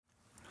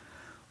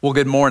Well,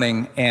 good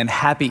morning and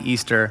happy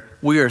Easter.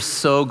 We are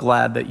so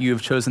glad that you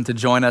have chosen to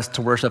join us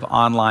to worship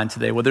online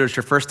today. Whether it's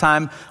your first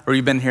time or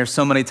you've been here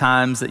so many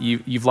times that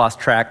you've lost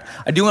track,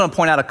 I do want to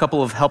point out a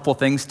couple of helpful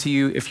things to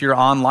you. If you're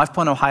on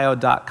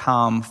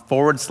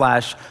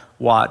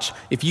lifepointohio.com/watch,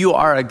 if you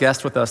are a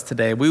guest with us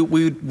today, we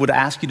would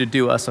ask you to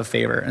do us a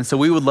favor. And so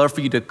we would love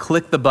for you to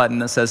click the button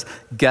that says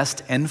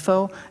guest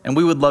info, and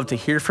we would love to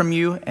hear from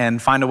you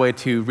and find a way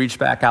to reach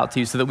back out to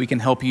you so that we can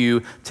help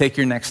you take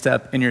your next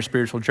step in your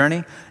spiritual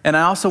journey. And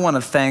I also want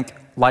to thank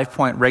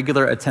LifePoint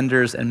regular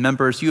attenders and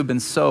members. You have been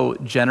so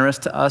generous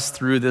to us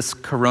through this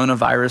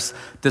coronavirus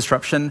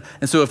disruption.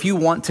 And so if you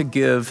want to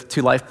give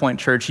to LifePoint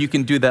Church, you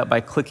can do that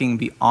by clicking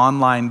the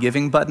online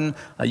giving button.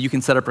 You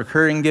can set up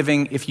recurring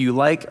giving if you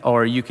like,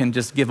 or you can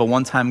just give a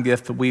one-time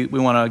gift. We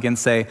want to again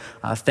say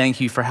thank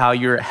you for how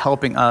you're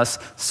helping us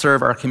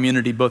serve our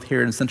community both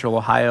here in Central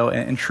Ohio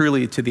and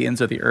truly to the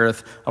ends of the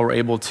earth. We're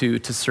able to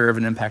serve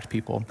and impact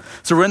people.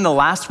 So we're in the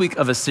last week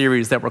of a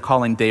series that we're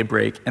calling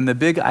Daybreak. And the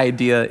big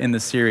idea in the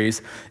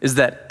series is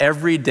that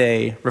every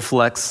day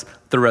reflects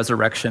the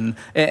resurrection.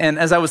 And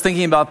as I was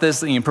thinking about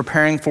this,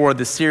 preparing for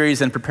this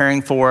series and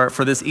preparing for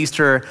this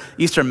Easter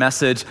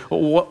message,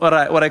 what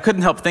I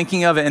couldn't help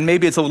thinking of, and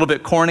maybe it's a little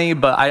bit corny,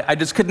 but I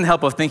just couldn't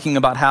help but thinking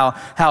about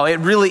how it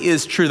really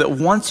is true that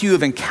once you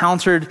have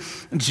encountered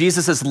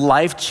Jesus'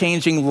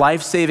 life-changing,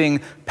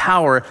 life-saving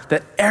power,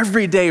 that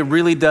every day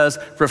really does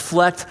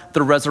reflect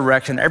the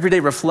resurrection. Every day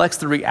reflects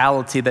the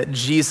reality that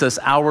Jesus,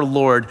 our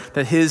Lord,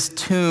 that his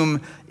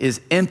tomb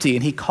is empty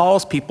and he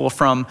calls people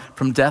from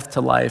death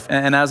to life.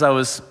 And as I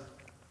was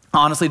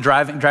honestly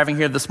driving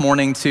here this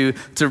morning to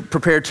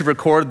prepare to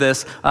record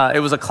this,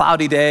 it was a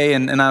cloudy day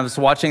and I was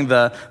watching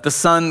the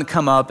sun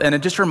come up, and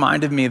it just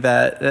reminded me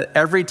that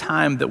every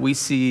time that we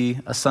see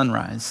a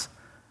sunrise,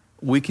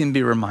 we can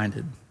be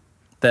reminded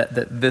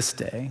that this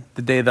day,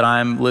 the day that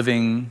I'm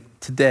living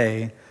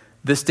today,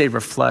 this day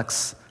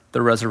reflects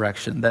the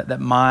resurrection,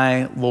 that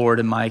my Lord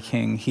and my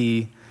King,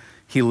 He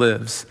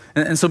lives.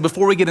 And so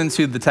before we get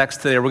into the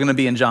text today, we're going to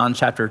be in John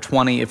chapter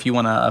 20. If you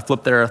want to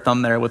flip there or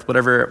thumb there with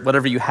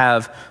whatever you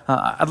have,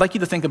 I'd like you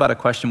to think about a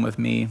question with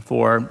me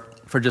for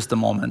just a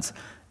moment.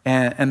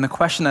 And the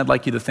question I'd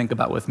like you to think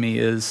about with me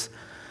is,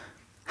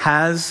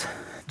 has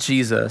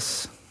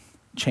Jesus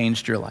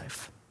changed your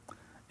life?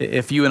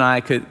 If you and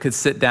I could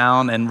sit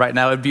down, and right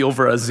now it'd be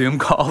over a Zoom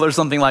call or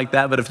something like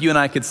that, but if you and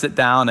I could sit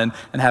down and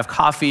have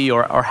coffee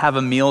or have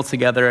a meal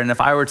together, and if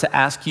I were to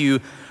ask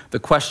you the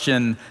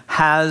question,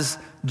 has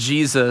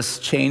Jesus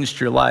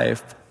changed your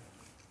life?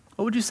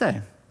 What would you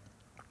say?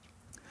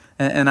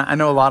 And I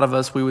know a lot of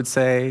us, we would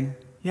say,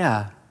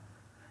 yeah,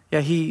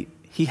 he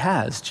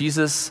has.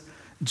 Jesus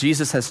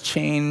has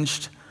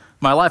changed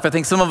my life. I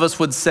think some of us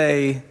would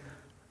say,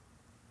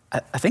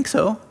 I think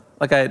so.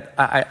 Like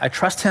I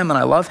trust him and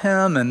I love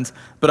him,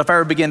 but if I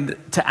were to begin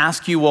to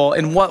ask you, well,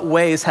 in what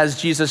ways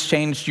has Jesus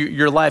changed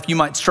your life? You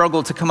might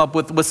struggle to come up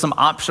with some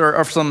options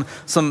or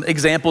some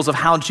examples of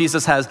how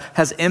Jesus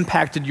has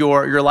impacted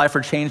your life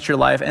or changed your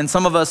life. And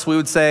some of us, we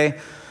would say,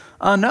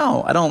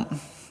 no, I don't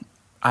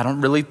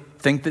really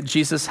think that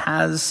Jesus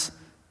has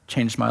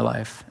changed my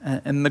life.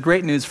 And the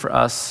great news for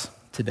us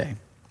today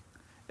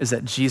is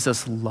that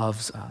Jesus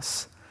loves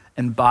us.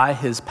 And by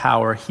his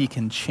power, he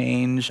can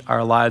change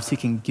our lives. He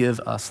can give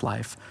us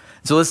life.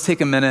 So let's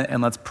take a minute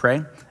and let's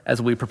pray as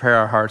we prepare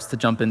our hearts to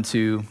jump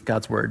into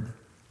God's word.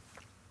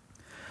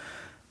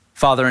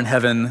 Father in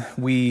heaven,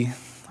 we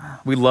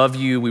love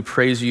you, we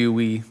praise you,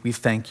 we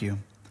thank you.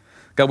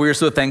 God, we are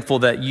so thankful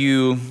that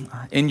you,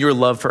 in your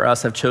love for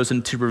us, have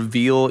chosen to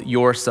reveal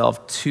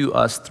yourself to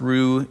us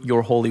through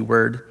your holy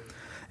word.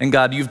 And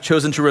God, you've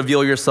chosen to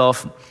reveal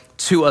yourself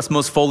to us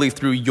most fully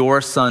through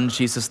your Son,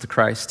 Jesus the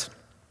Christ.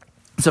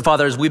 So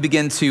Father, as we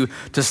begin to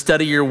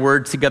study your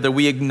word together,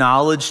 we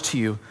acknowledge to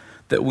you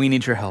that we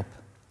need your help.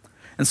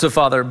 And so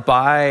Father,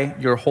 by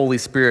your Holy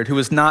Spirit, who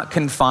is not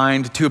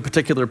confined to a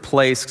particular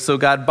place, so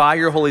God, by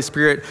your Holy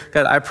Spirit,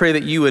 God, I pray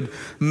that you would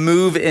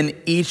move in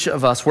each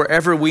of us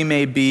wherever we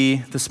may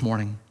be this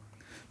morning.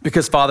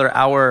 Because Father,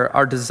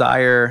 our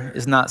desire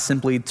is not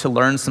simply to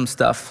learn some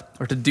stuff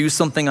or to do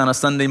something on a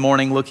Sunday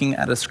morning looking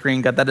at a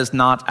screen. God, that is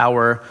not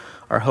our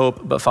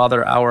hope, but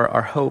Father,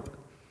 our hope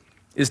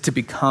is to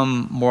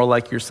become more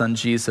like your Son,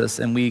 Jesus,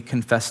 and we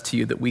confess to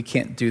you that we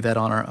can't do that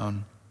on our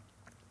own.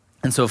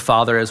 And so,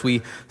 Father, as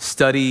we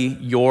study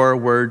your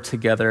word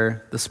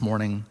together this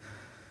morning,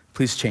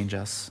 please change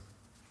us.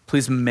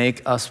 Please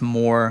make us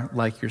more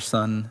like your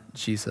Son,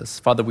 Jesus.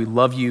 Father, we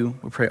love you.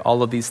 We pray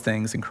all of these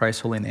things in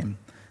Christ's holy name.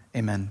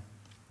 Amen.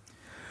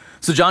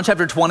 So John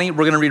chapter 20,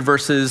 we're going to read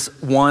verses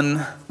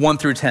 1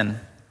 through 10.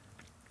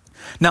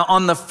 Now,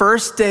 on the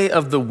first day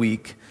of the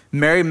week,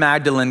 Mary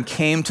Magdalene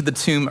came to the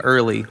tomb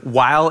early,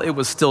 while it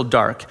was still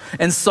dark,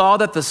 and saw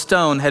that the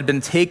stone had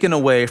been taken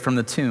away from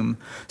the tomb.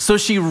 So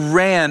she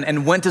ran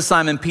and went to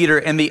Simon Peter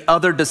and the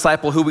other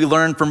disciple, who we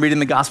learned from reading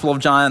the Gospel of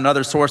John and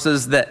other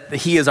sources that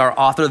he is our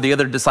author. The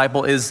other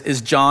disciple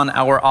is John,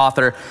 our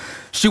author.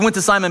 She went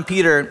to Simon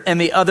Peter and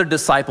the other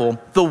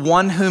disciple, the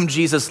one whom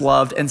Jesus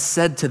loved, and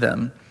said to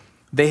them,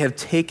 "They have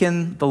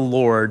taken the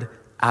Lord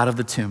out of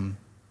the tomb,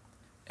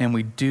 and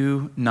we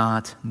do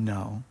not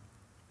know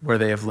where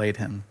they have laid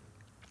him."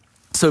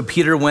 So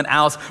Peter went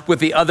out with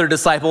the other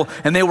disciple,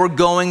 and they were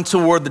going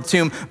toward the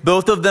tomb.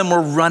 Both of them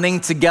were running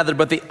together,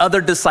 but the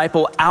other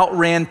disciple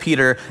outran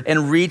Peter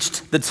and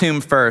reached the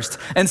tomb first.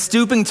 And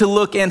stooping to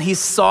look in, he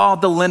saw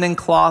the linen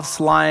cloths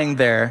lying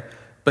there,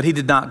 but he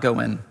did not go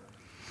in.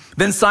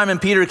 Then Simon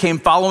Peter came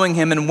following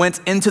him and went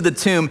into the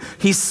tomb.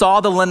 He saw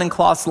the linen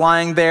cloths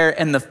lying there,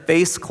 and the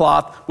face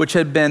cloth which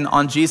had been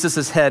on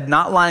Jesus' head,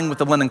 not lying with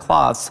the linen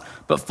cloths,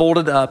 but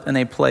folded up in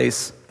a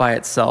place by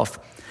itself.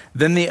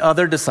 Then the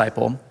other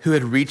disciple, who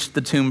had reached the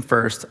tomb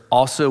first,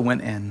 also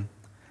went in,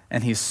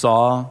 and he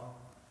saw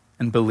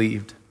and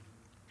believed.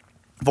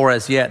 For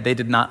as yet they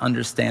did not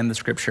understand the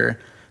scripture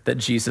that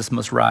Jesus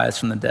must rise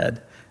from the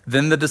dead.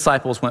 Then the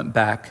disciples went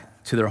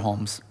back to their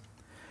homes.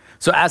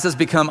 So as has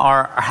become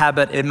our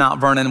habit in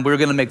Mount Vernon, we're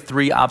gonna make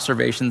 3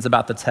 observations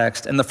about the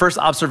text. And the first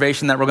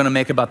observation that we're gonna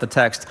make about the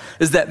text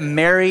is that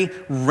Mary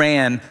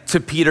ran to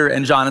Peter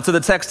and John. And so the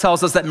text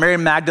tells us that Mary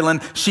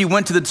Magdalene, she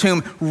went to the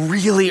tomb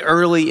really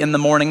early in the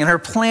morning, and her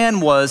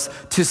plan was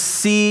to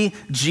see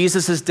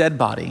Jesus' dead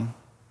body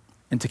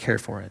and to care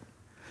for it.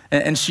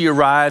 And she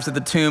arrives at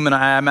the tomb, and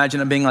I imagine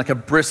it being like a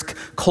brisk,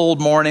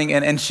 cold morning,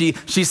 and she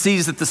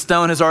sees that the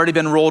stone has already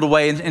been rolled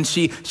away, and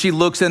she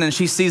looks in and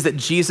she sees that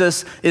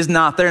Jesus is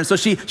not there. And so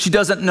she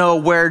doesn't know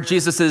where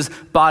Jesus'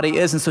 body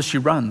is, and so she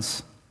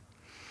runs.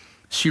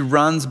 She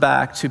runs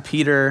back to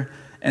Peter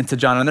and to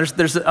John. And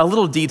there's a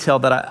little detail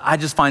that I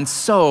just find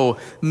so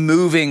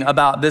moving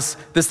about this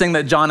thing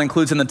that John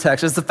includes in the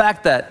text, is the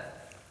fact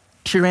that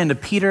she ran to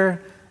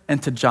Peter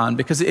and to John,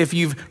 because if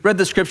you've read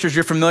the scriptures,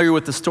 you're familiar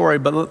with the story,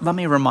 but let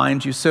me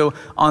remind you. So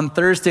on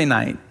Thursday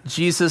night,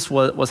 Jesus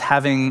was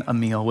having a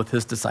meal with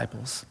his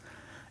disciples.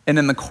 And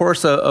in the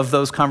course of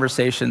those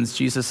conversations,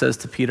 Jesus says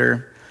to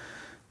Peter,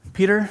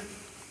 "Peter,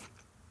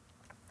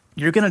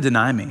 you're gonna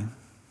deny me.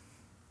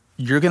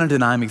 You're gonna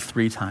deny me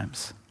 3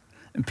 times.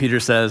 And Peter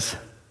says,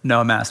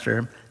 "No,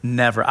 Master,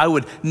 never. I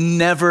would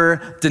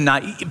never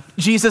deny you.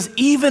 Jesus,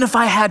 even if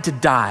I had to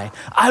die,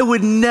 I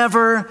would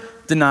never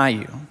deny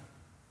you."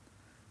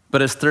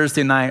 But as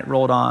Thursday night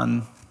rolled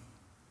on,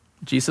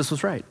 Jesus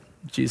was right.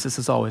 Jesus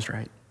is always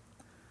right.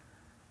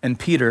 And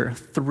Peter,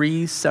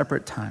 3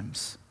 separate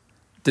times,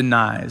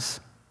 denies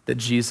that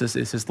Jesus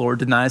is his Lord,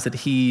 denies that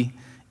he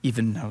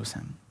even knows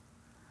him.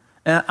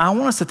 And I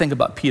want us to think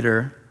about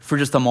Peter for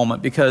just a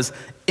moment, because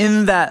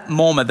in that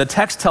moment, the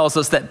text tells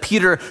us that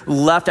Peter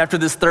left after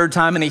this 3rd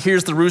time, and he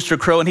hears the rooster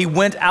crow, and he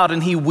went out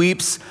and he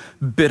weeps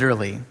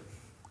bitterly.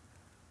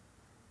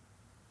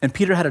 And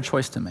Peter had a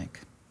choice to make.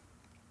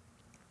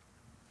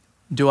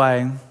 Do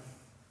I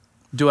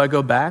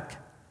go back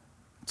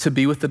to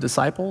be with the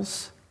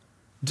disciples?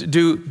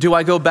 Do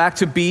I go back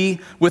to be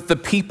with the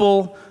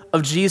people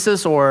of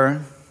Jesus,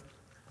 or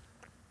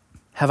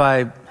have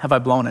I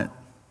blown it?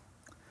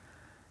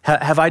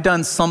 Have I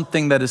done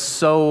something that is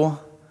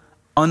so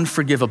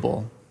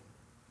unforgivable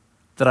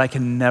that I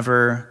can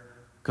never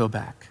go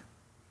back?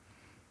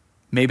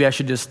 Maybe I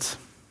should just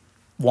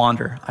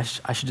wander. I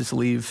should just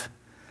leave.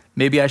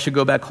 Maybe I should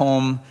go back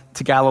home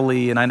to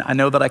Galilee, and I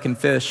know that I can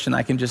fish, and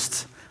I can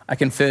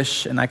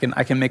fish, and I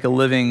can make a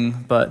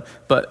living. But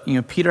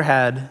Peter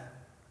had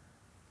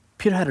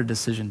a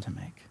decision to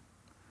make,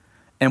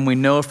 and we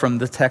know from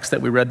the text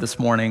that we read this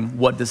morning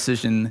what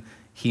decision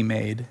he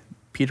made.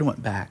 Peter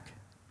went back,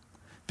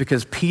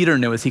 because Peter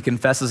knew, as he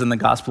confesses in the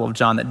Gospel of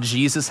John, that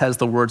Jesus has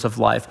the words of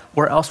life.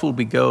 Where else would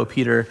we go?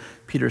 Peter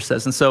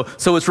says, and so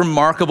it's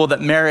remarkable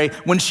that Mary,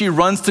 when she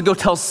runs to go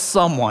tell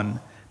someone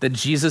that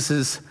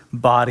Jesus'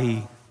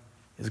 body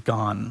is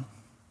gone,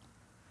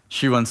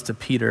 she runs to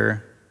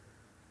Peter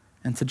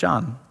and to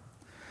John.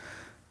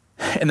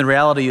 And the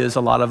reality is,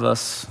 a lot of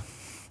us,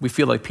 we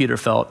feel like Peter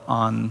felt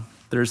on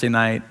Thursday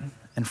night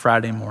and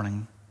Friday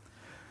morning.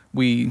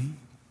 We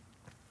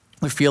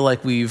feel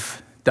like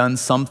we've done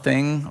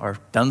something or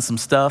done some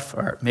stuff,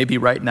 or maybe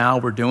right now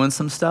we're doing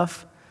some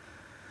stuff,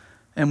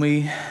 and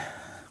we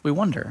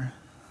wonder,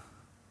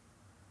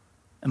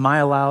 am I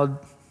allowed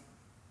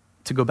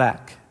to go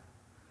back?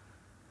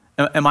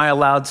 Am I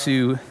allowed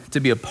to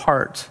be a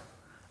part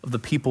of the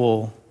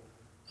people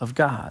of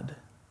God?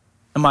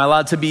 Am I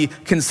allowed to be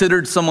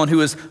considered someone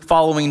who is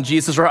following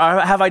Jesus? Or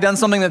have I done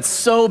something that's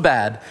so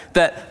bad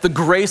that the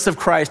grace of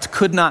Christ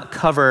could not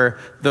cover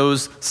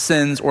those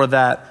sins or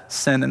that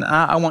sin? And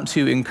I want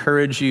to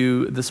encourage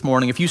you this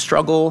morning, if you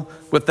struggle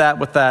with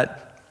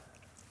that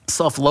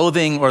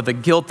self-loathing or the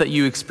guilt that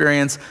you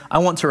experience, I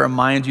want to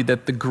remind you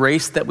that the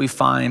grace that we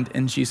find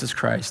in Jesus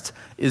Christ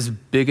is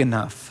big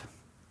enough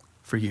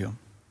for you.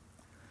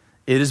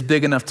 It is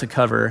big enough to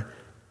cover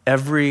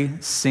every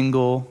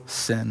single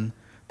sin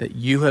that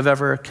you have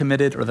ever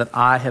committed or that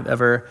I have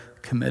ever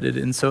committed.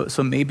 And so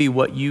maybe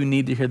what you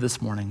need to hear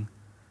this morning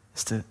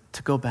is to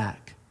go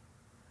back.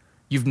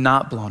 You've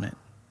not blown it.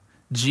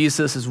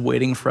 Jesus is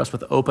waiting for us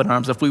with open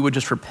arms if we would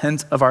just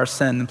repent of our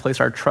sin and place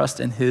our trust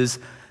in his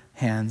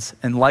hands.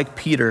 And like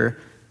Peter,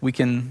 we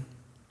can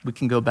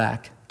go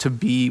back to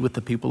be with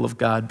the people of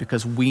God,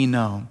 because we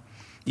know,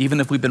 even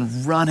if we've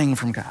been running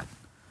from God,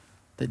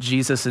 that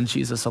Jesus and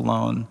Jesus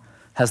alone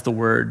has the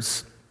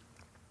words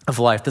of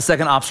life. The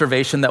second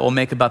observation that we'll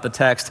make about the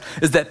text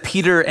is that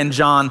Peter and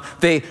John,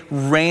 they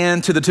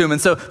ran to the tomb. And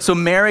so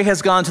Mary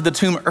has gone to the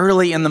tomb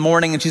early in the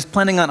morning, and she's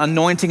planning on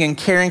anointing and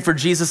caring for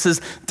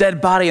Jesus's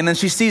dead body. And then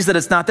she sees that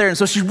it's not there. And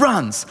so she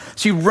runs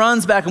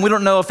back, and we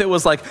don't know if it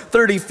was like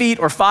 30 feet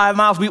or 5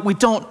 miles. We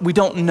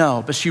don't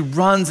know, but she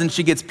runs and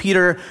she gets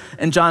Peter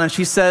and John, and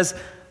she says,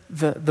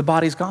 the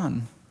body's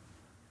gone.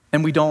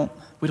 And we don't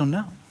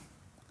know.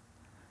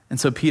 And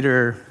so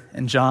Peter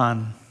and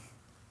John,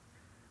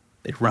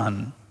 they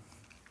run.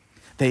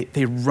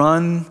 They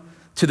run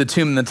to the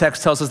tomb, and the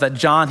text tells us that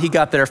John, he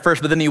got there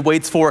first, but then he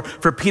waits for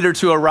Peter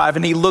to arrive,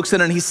 and he looks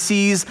in and he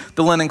sees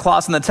the linen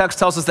cloths, and the text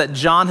tells us that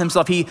John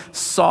himself, he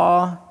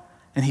saw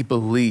and he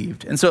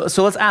believed. And so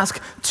let's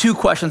ask two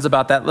questions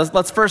about that.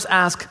 Let's first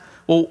ask,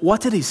 well,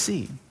 what did he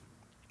see?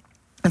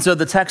 And so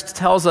the text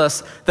tells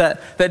us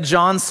that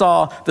John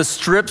saw the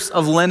strips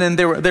of linen.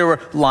 They were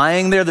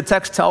lying there. The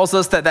text tells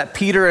us that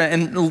Peter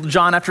and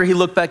John, after he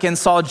looked back in,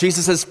 saw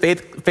Jesus'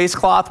 face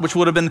cloth, which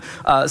would have been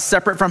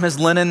separate from his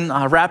linen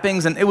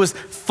wrappings, and it was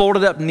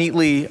folded up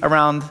neatly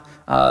around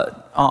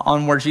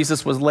on where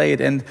Jesus was laid.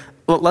 And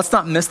let's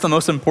not miss the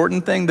most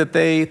important thing that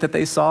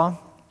they saw.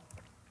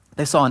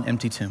 They saw an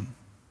empty tomb.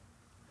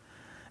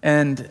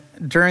 And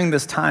during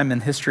this time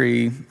in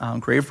history,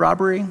 grave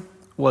robbery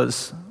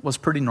was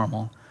pretty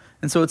normal.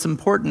 And so it's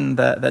important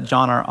that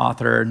John, our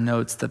author,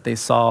 notes that they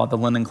saw the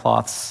linen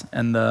cloths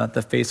and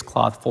the face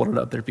cloth folded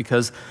up there,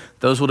 because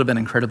those would have been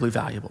incredibly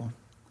valuable.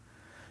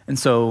 And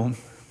so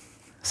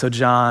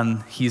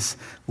John, he's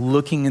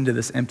looking into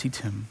this empty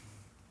tomb.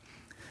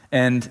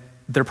 And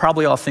they're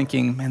probably all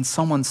thinking, man,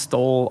 someone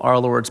stole our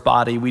Lord's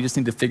body. We just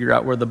need to figure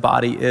out where the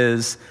body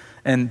is.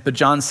 But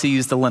John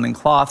sees the linen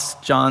cloths.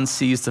 John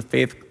sees the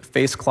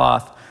face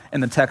cloth.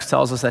 And the text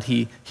tells us that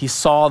he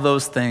saw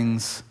those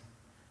things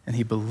and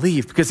he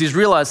believed, because he's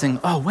realizing,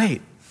 oh,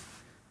 wait,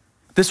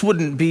 this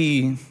wouldn't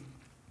be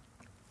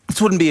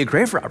a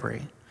grave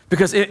robbery.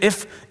 Because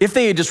if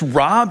they had just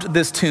robbed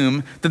this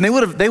tomb, then they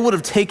would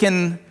have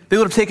taken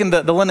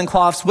the linen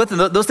cloths with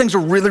them. Those things are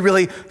really,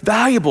 really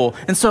valuable.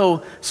 And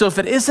so if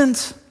it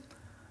isn't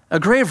a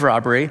grave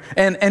robbery,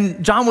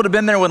 and John would have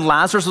been there when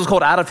Lazarus was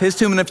called out of his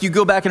tomb. And if you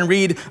go back and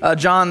read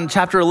John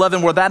chapter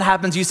 11, where that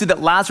happens, you see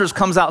that Lazarus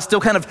comes out still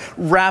kind of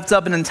wrapped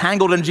up and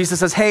entangled, and Jesus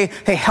says, hey,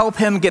 help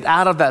him get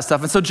out of that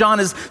stuff. And so John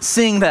is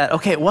seeing that,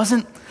 okay,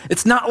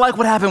 it's not like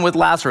what happened with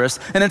Lazarus,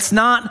 and it's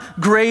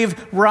not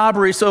grave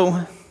robbery,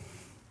 so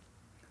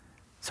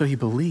he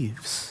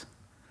believes.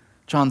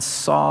 John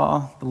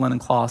saw the linen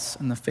cloths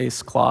and the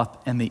face cloth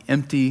and the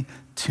empty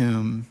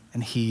tomb,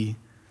 and he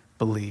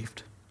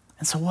believed.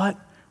 And so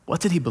what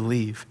did he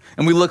believe?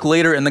 And we look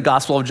later in the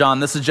Gospel of John.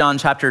 This is John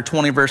chapter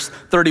 20, verse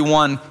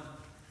 31.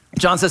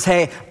 John says,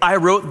 hey, I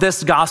wrote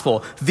this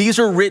gospel. These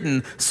are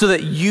written so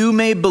that you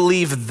may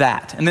believe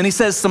that. And then he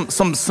says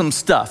some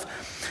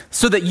stuff.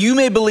 So that you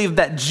may believe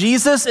that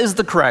Jesus is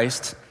the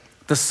Christ,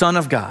 the Son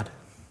of God,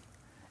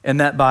 and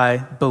that by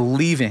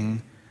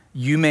believing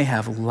you may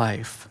have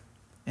life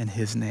in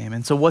his name.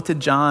 And so what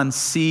did John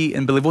see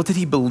and believe? What did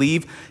he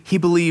believe? He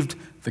believed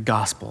the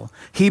gospel.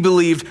 He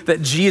believed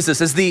that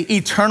Jesus is the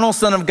eternal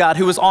Son of God,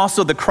 who is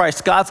also the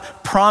Christ, God's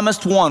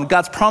promised one,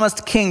 God's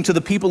promised king to the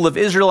people of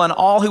Israel and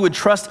all who would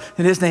trust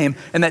in his name.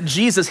 And that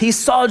he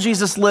saw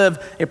Jesus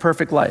live a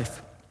perfect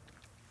life.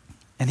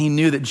 And he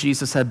knew that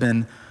Jesus had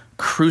been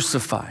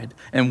crucified.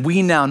 And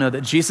we now know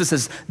that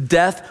Jesus'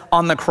 death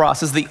on the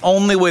cross is the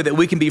only way that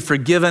we can be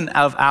forgiven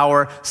of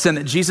our sin,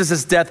 that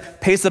Jesus'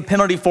 death pays the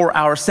penalty for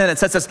our sin. It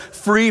sets us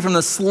free from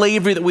the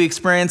slavery that we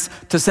experience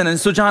to sin. And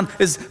so John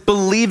is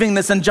believing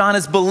this, and John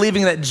is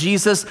believing that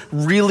Jesus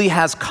really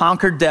has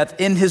conquered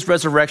death in his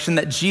resurrection,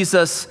 that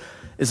Jesus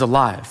is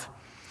alive.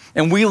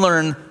 And we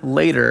learn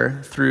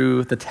later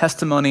through the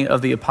testimony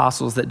of the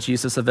apostles that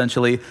Jesus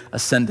eventually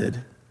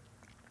ascended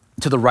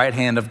to the right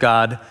hand of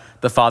God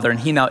the Father, and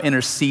he now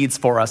intercedes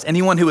for us.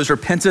 Anyone who has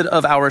repented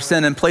of our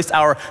sin and placed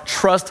our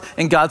trust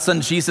in God's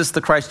Son, Jesus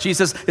the Christ,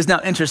 Jesus is now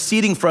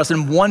interceding for us,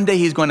 and one day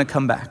he's going to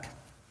come back.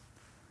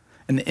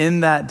 And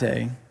in that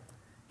day,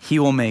 he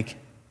will make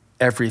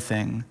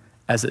everything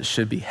as it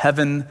should be.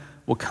 Heaven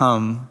will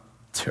come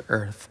to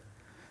earth.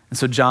 And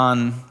so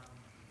John,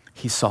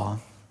 he saw,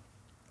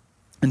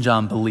 and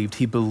John believed.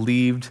 He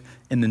believed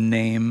in the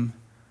name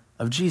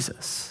of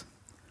Jesus.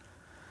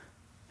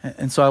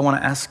 And so I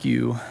want to ask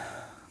you,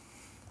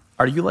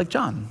 are you like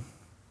John?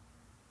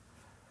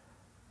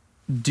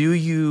 Do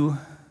you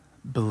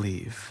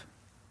believe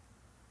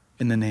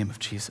in the name of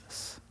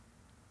Jesus?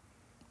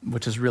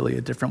 Which is really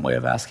a different way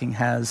of asking,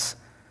 has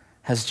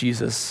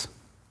Jesus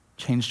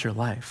changed your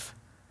life?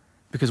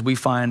 Because we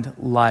find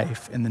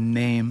life in the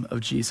name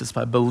of Jesus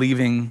by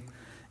believing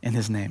in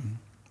his name.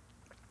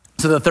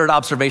 So the third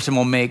observation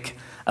we'll make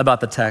about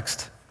the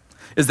text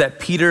is that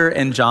Peter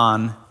and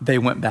John, they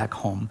went back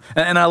home.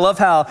 And I love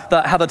how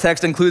the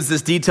text includes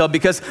this detail,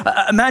 because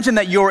imagine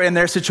that you're in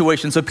their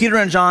situation. So Peter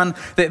and John,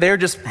 they're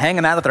just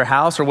hanging out at their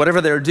house or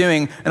whatever they're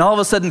doing, and all of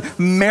a sudden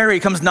Mary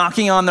comes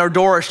knocking on their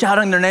door,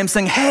 shouting their name,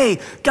 saying, "Hey,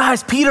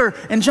 guys, Peter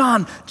and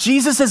John,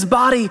 Jesus'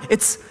 body,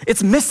 it's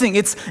missing,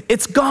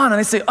 it's gone." And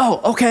they say,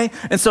 "Oh, okay."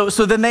 And so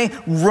then they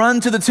run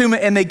to the tomb,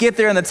 and they get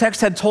there, and the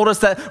text had told us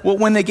that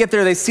when they get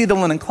there, they see the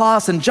linen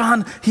cloths, and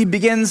John, he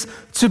begins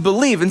to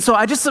believe. And so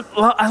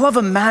I love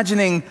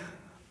imagining,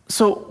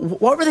 so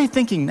what were they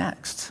thinking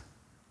next?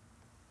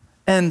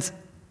 And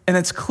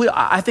it's clear,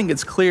 I think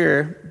it's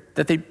clear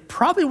that they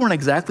probably weren't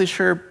exactly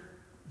sure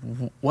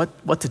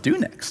what to do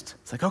next.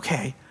 It's like,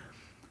 okay,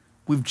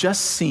 we've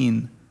just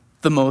seen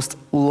the most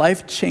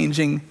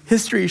life-changing,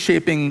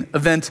 history-shaping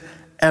event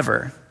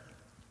ever.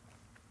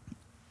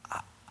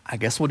 I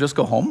guess we'll just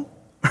go home?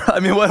 I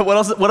mean, what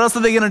else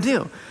are they gonna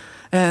do?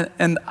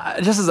 And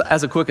just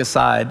as a quick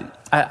aside,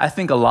 I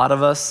think a lot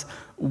of us,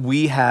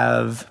 we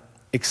have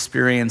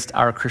experienced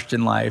our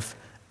Christian life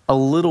a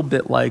little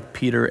bit like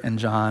Peter and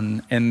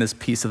John in this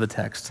piece of the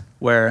text,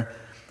 where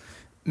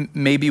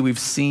maybe we've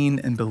seen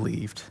and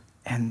believed,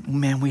 and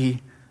man,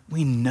 we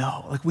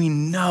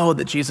know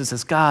that Jesus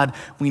is God.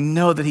 We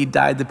know that he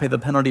died to pay the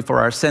penalty for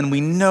our sin.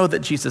 We know that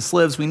Jesus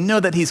lives. We know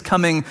that he's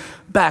coming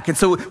back. And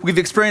so we've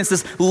experienced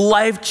this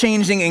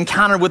life-changing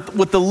encounter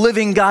with the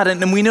living God,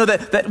 and we know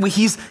that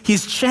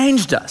he's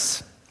changed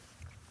us.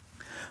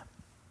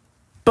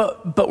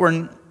 But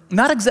we're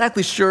not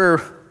exactly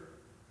sure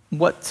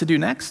what to do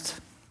next.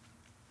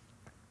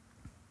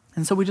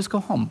 And so we just go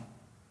home.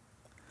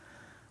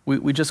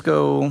 We just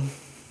go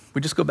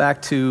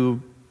back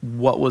to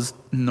what was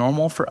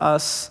normal for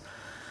us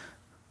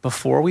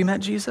before we met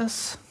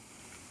Jesus.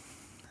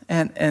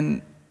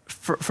 And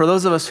for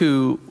those of us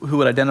who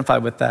would identify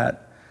with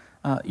that,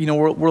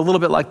 we're a little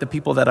bit like the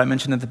people that I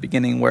mentioned at the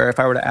beginning, where if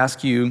I were to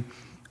ask you,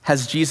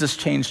 has Jesus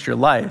changed your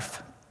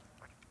life?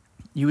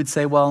 You would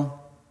say, well,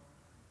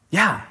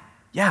 yeah,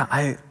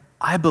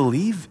 I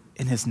believe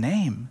in his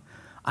name.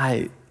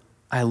 I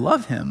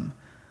love him.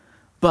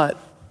 But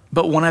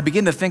when I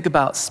begin to think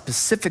about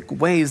specific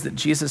ways that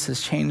Jesus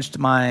has changed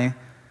my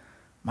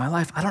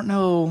life, I don't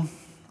know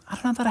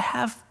that I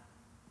have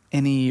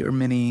any or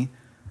many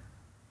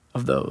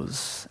of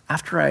those.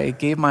 After I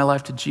gave my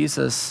life to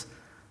Jesus,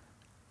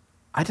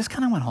 I just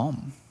kind of went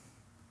home.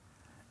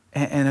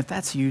 And if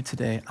that's you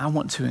today, I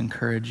want to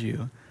encourage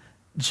you.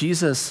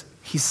 Jesus,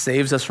 he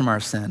saves us from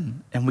our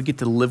sin, and we get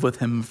to live with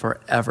him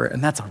forever,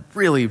 and that's a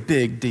really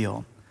big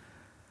deal.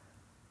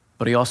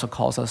 But he also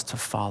calls us to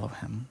follow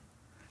him,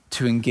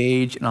 to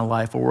engage in a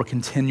life where we're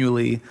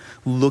continually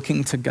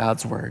looking to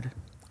God's word,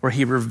 where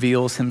he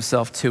reveals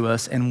himself to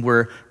us, and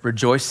we're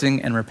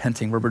rejoicing and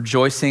repenting. We're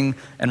rejoicing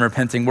and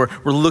repenting. We're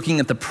looking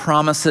at the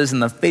promises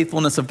and the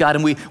faithfulness of God,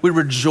 and we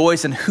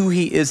rejoice in who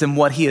he is and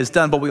what he has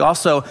done, but we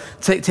also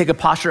take a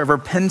posture of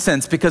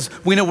repentance, because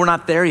we know we're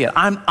not there yet.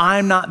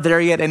 I'm not there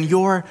yet, and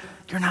you're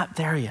not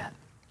there yet.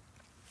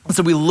 And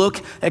so we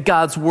look at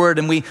God's word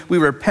and we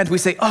repent. We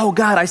say, "Oh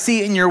God, I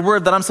see in your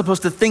word that I'm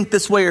supposed to think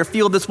this way or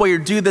feel this way or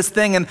do this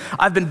thing, and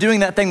I've been doing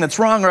that thing that's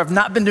wrong, or I've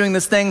not been doing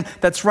this thing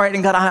that's right.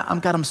 And God,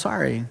 I'm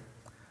sorry.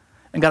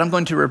 And God, I'm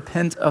going to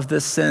repent of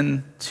this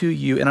sin to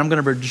you, and I'm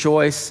going to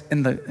rejoice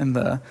in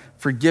the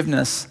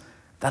forgiveness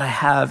that I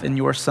have in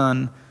your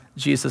son,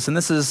 Jesus." And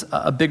this is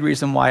a big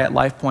reason why at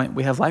LifePoint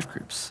we have life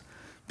groups,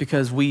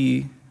 because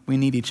we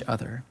need each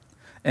other.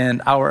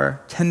 And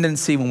our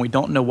tendency when we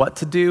don't know what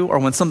to do, or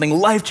when something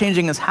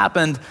life-changing has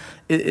happened,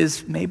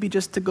 is maybe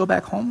just to go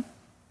back home.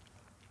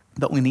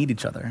 But we need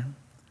each other.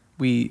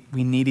 We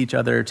need each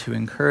other to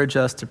encourage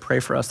us, to pray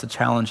for us, to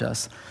challenge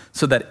us,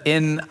 so that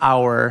in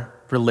our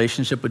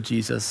relationship with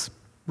Jesus,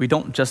 we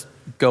don't just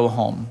go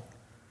home,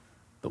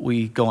 but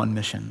we go on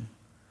mission.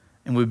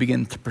 And we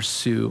begin to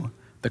pursue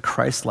the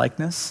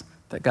Christ-likeness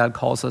that God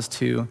calls us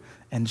to,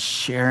 and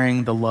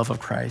sharing the love of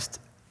Christ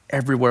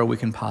everywhere we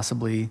can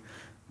possibly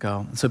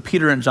go. So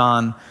Peter and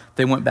John,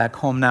 they went back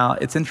home. Now,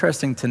 it's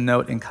interesting to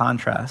note in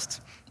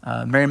contrast,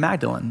 Mary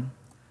Magdalene,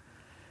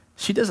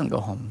 she doesn't go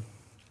home.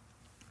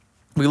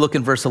 We look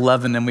in verse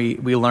 11 and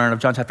we learn of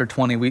John chapter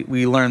 20,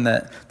 we learn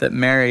that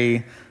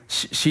Mary,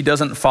 she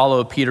doesn't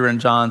follow Peter and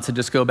John to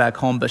just go back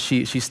home, but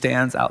she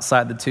stands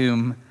outside the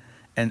tomb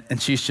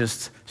and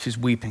she's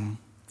weeping.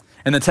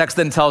 And the text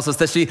then tells us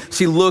that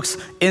she looks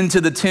into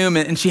the tomb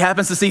and she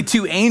happens to see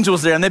two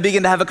angels there, and they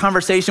begin to have a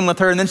conversation with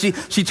her. And then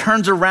she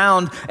turns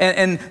around,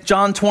 and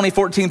John 20,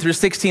 14 through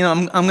 16,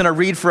 I'm going to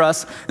read for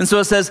us. And so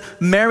it says,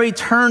 "Mary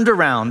turned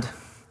around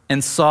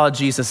and saw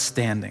Jesus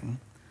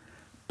standing,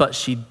 but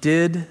she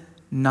did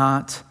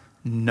not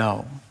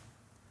know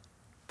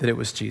that it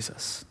was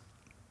Jesus.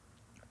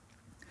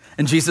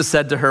 And Jesus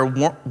said to her,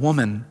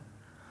 'Woman,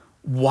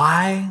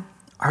 why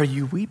are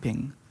you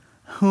weeping?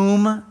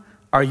 Whom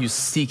are you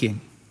seeking?'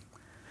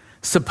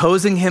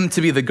 Supposing him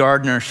to be the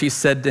gardener, she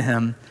said to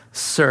him,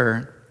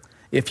 'Sir,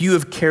 if you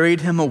have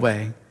carried him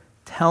away,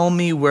 tell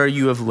me where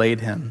you have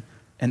laid him,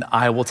 and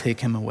I will take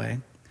him away.'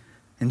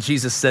 And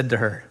Jesus said to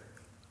her,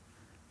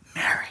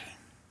 'Mary.'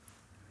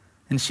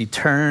 And she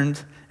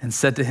turned and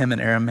said to him in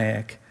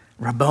Aramaic,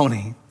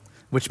 Rabboni,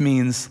 which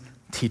means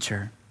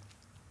teacher.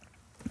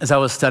 As I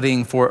was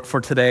studying for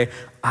today,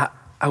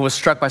 I was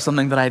struck by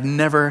something that I had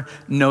never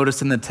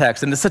noticed in the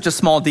text. And it's such a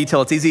small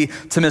detail, it's easy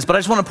to miss. But I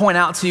just want to point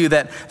out to you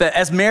that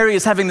as Mary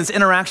is having this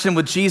interaction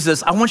with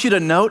Jesus, I want you to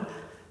note,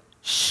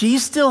 she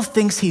still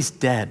thinks he's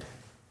dead.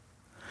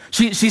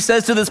 She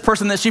says to this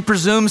person that she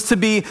presumes to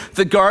be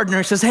the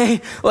gardener, she says,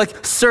 hey,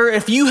 sir,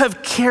 if you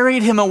have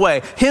carried him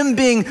away, him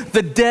being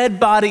the dead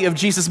body of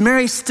Jesus,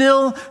 Mary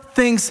still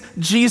thinks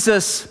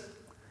Jesus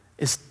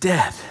is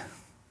dead.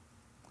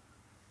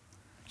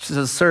 She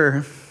says,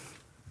 sir,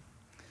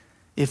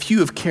 if you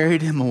have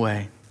carried him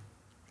away,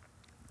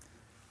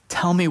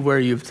 tell me where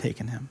you have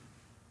taken him,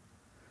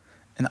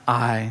 and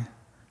I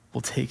will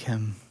take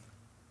him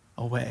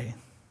away.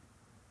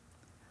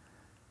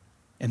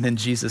 And then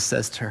Jesus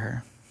says to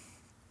her,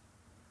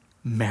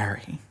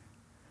 Mary.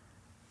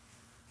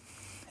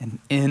 And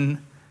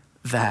in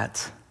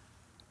that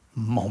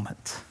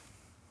moment,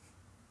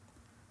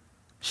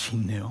 she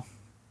knew.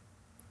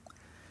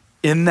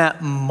 In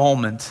that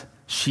moment,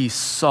 she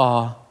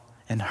saw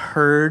and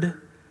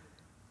heard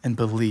and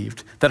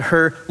believed that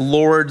her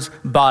Lord's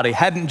body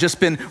hadn't just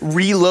been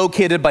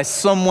relocated by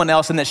someone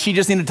else and that she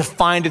just needed to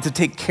find it to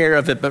take care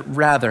of it, but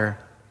rather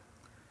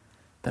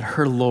that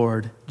her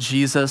Lord,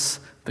 Jesus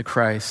the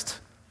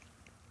Christ,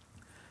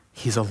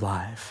 he's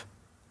alive.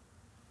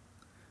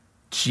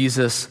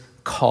 Jesus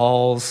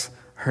calls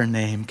her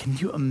name. Can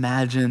you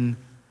imagine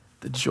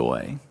the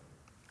joy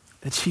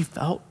that she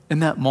felt in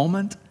that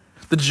moment?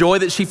 The joy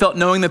that she felt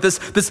knowing that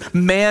this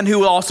man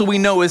who also we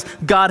know is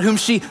God, whom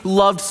she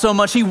loved so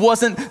much, he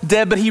wasn't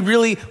dead, but he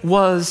really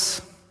was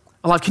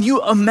alive. Can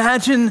you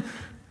imagine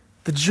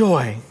the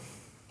joy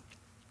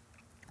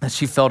that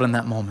she felt in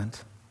that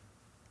moment?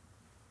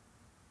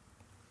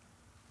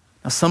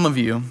 Now, some of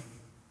you,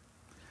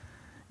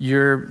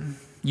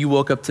 you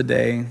woke up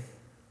today,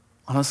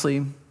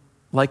 honestly,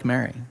 like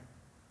Mary.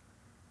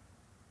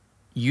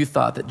 You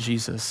thought that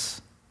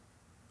Jesus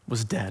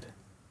was dead.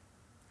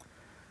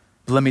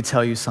 But let me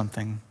tell you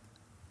something.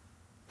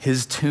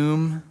 His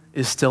tomb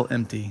is still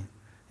empty,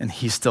 and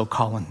he's still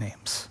calling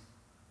names.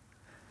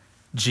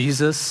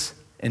 Jesus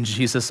and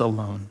Jesus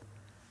alone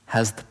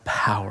has the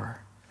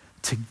power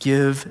to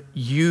give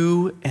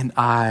you and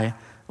I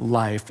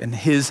life, and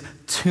his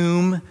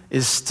tomb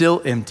is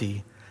still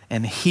empty,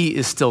 and he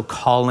is still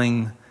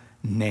calling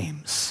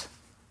names.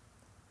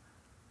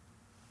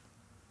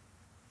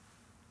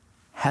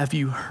 Have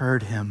you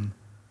heard him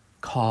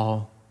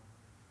call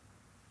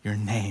your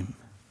name?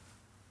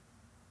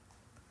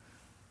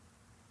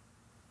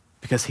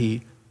 Because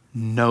he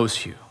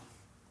knows you.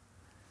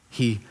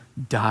 He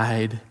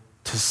died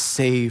to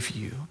save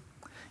you.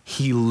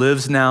 He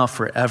lives now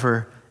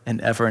forever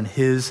and ever, and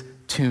his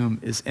tomb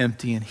is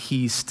empty, and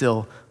he's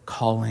still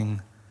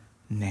calling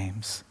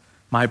names.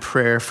 My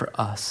prayer for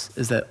us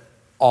is that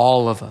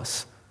all of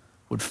us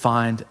would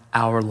find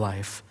our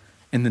life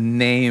in the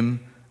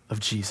name of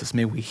Jesus.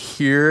 May we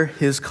hear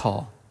his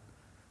call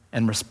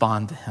and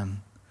respond to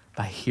him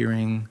by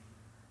hearing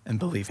and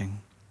believing.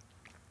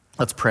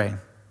 Let's pray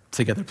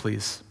together,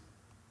 please.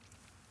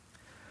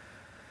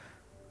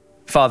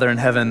 Father in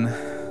heaven,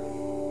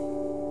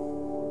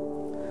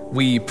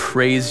 we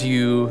praise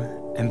you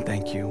and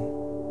thank you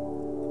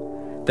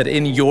that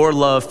in your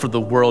love for the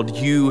world,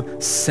 you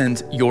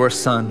sent your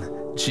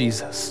son,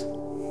 Jesus.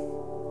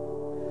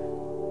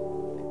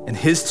 And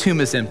his tomb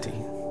is empty,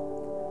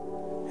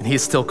 and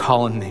he's still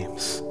calling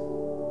names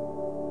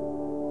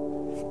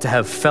to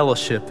have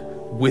fellowship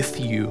with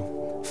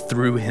you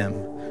through him,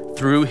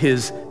 through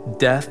his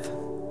death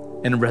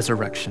and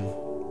resurrection.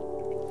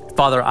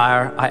 Father,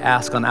 I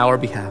ask on our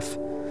behalf,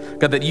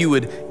 God, that you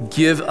would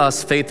give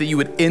us faith, that you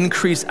would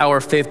increase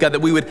our faith, God,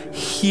 that we would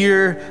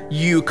hear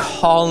you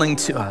calling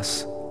to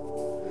us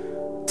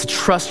to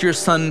trust your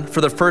son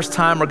for the first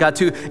time, or God,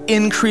 to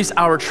increase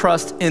our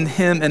trust in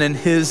him and in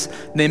his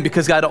name,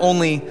 because God,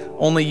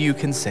 only you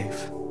can save.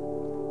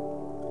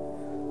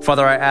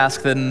 Father, I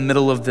ask that in the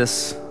middle of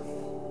this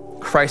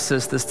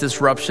crisis, this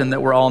disruption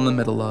that we're all in the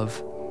middle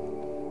of,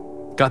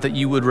 God, that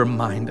you would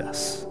remind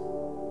us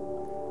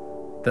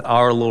that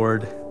our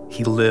Lord,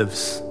 he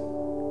lives.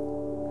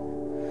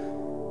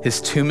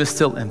 His tomb is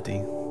still empty,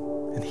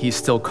 and he's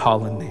still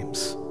calling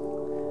names.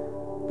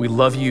 We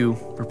love you.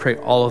 We pray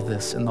all of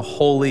this in the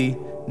holy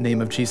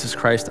name of Jesus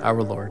Christ,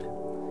 our Lord.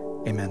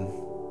 Amen.